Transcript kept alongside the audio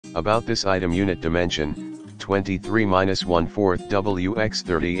About this item: unit dimension, 23-1/4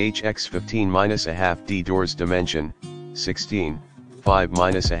 WX30 HX15-1/2 D. Doors dimension, 16,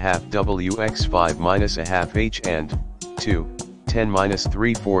 5-1/2 WX5-1/2 H and 2,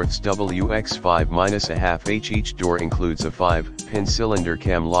 10-3/4 WX5-1/2 H. Each door includes a 5-pin cylinder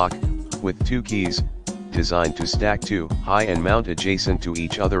cam lock, with 2 keys, designed to stack 2 high and mount adjacent to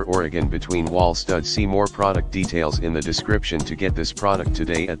each other or again between wall studs. See more product details in the description to get this product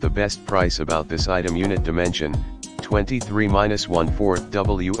today at the best price. About this item: unit dimension, 23-1/4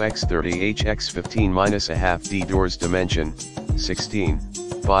 WX30 HX15-1/2 D. Doors dimension, 16,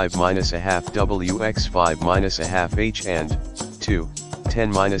 5-1/2 WX5-1/2 H and 2,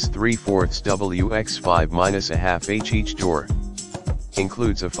 10-3/4 WX5-1/2 H. Each door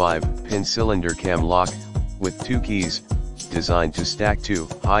includes a 5-pin cylinder cam lock, with 2 keys, designed to stack 2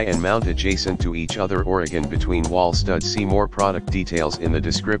 high and mount adjacent to each other or again between wall studs. See more product details in the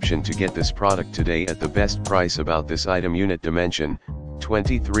description to get this product today at the best price. About this item: unit dimension,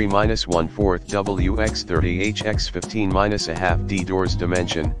 23-1/4 WX30 HX15-1/2 D. Doors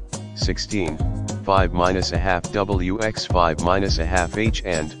dimension, 16, 5-1/2 WX5-1/2 H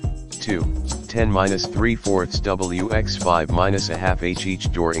and 2, 10-3/4 WX5-1/2 H.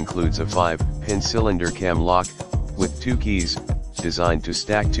 Each door includes a 5-pin cylinder cam lock, with 2 keys, designed to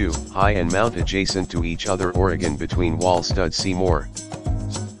stack 2 high and mount adjacent to each other or again between wall studs. See more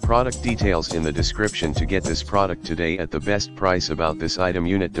product details in the description to get this product today at the best price. About this item: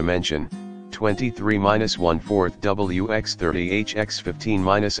 unit dimension, 23-1/4 WX30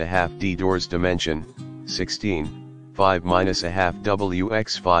 HX15-1/2 D. Doors dimension, 16, 5-1/2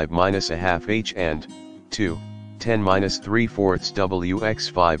 WX5-1/2 H and 2, 10-3/4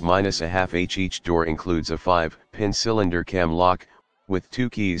 WX5-1/2 H. Each door includes a 5-pin cylinder cam lock, with 2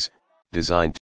 keys, designed